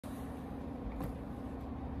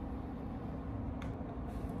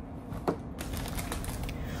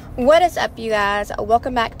What is up, you guys?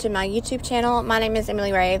 Welcome back to my YouTube channel. My name is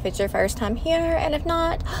Emily Rae if it's your first time here, and if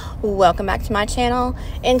not, welcome back to my channel.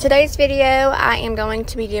 In today's video, I am going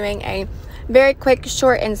to be doing a very quick,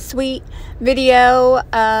 short, and sweet video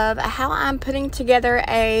of how I'm putting together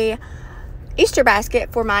a Easter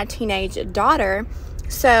basket for my teenage daughter.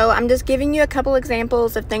 So I'm just giving you a couple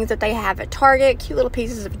examples of things that they have at Target. Cute little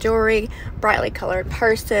pieces of jewelry, brightly colored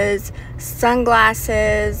purses,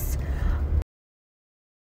 sunglasses.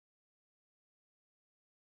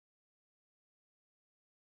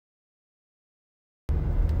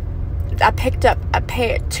 I picked up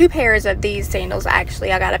two pairs of these sandals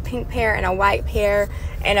actually. I got a pink pair and a white pair,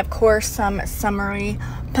 and of course some summery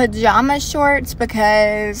pajama shorts,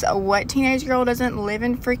 because what teenage girl doesn't live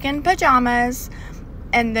in freaking pajamas?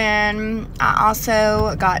 And then I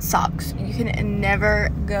also got socks. You can never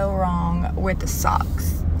go wrong with the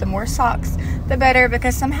socks. The more socks, the better,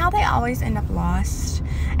 because somehow they always end up lost.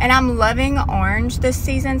 And I'm loving orange this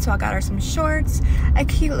season, so I got her some shorts, a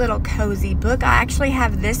cute little cozy book. I actually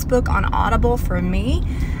have this book on Audible for me.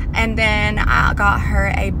 And then I got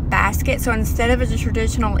her a basket. So instead of a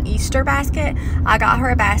traditional Easter basket, I got her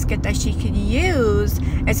a basket that she could use.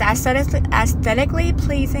 It's aesthetically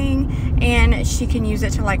pleasing, and she can use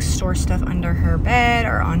it to like store stuff under her bed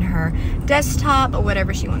or on her desktop or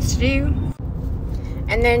whatever she wants to do.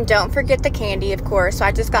 And then don't forget the candy, of course. So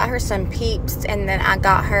I just got her some Peeps, and then I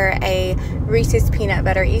got her a Reese's Peanut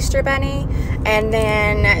Butter Easter Bunny. And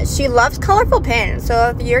then she loves colorful pens. So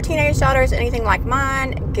if your teenage daughter is anything like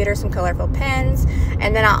mine, get her some colorful pens.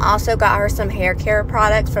 And then I also got her some hair care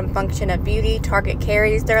products from Function of Beauty. Target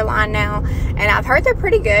carries their line now, and I've heard they're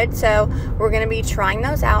pretty good. So we're going to be trying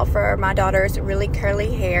those out for my daughter's really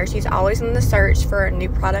curly hair. She's always in the search for a new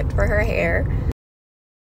product for her hair.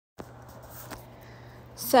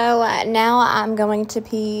 So now I'm going to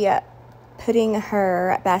be putting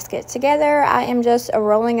her basket together. I am just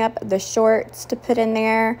rolling up the shorts to put in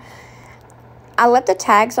there. I left the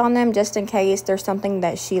tags on them just in case there's something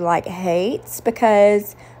that she like hates,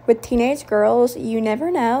 because with teenage girls, you never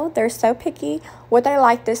know. They're so picky. What they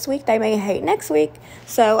like this week, they may hate next week.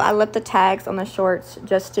 So I left the tags on the shorts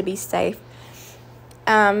just to be safe.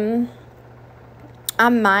 I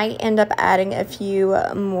might end up adding a few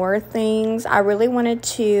more things. I really wanted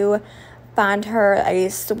to find her a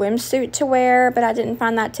swimsuit to wear, but I didn't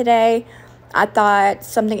find that today. I thought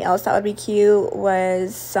something else that would be cute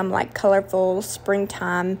was some like colorful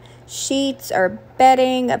springtime sheets or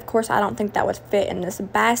bedding. Of course, I don't think that would fit in this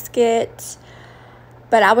basket,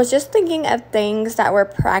 but I was just thinking of things that were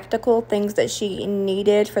practical, things that she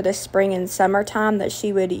needed for the spring and summertime that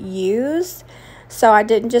she would use. So I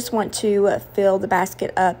didn't just want to fill the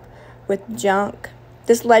basket up with junk.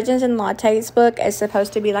 This Legends and Lattes book is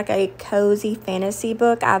supposed to be like a cozy fantasy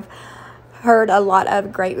book. I've heard a lot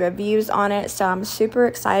of great reviews on it, so I'm super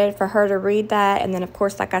excited for her to read that. And then, of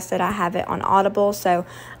course, like I said, I have it on Audible, so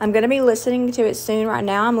I'm going to be listening to it soon. Right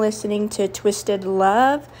now, I'm listening to Twisted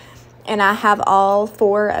Love, and I have all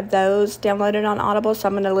 4 of those downloaded on Audible, so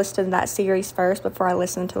I'm going to listen to that series first before I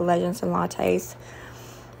listen to Legends and Lattes.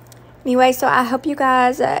 Anyway, so I hope you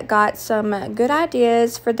guys got some good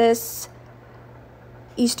ideas for this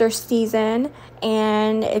Easter season.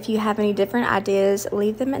 And if you have any different ideas,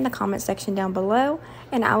 leave them in the comment section down below.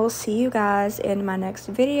 And I will see you guys in my next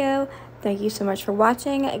video. Thank you so much for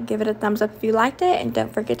watching. Give it a thumbs up if you liked it. And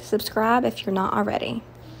don't forget to subscribe if you're not already.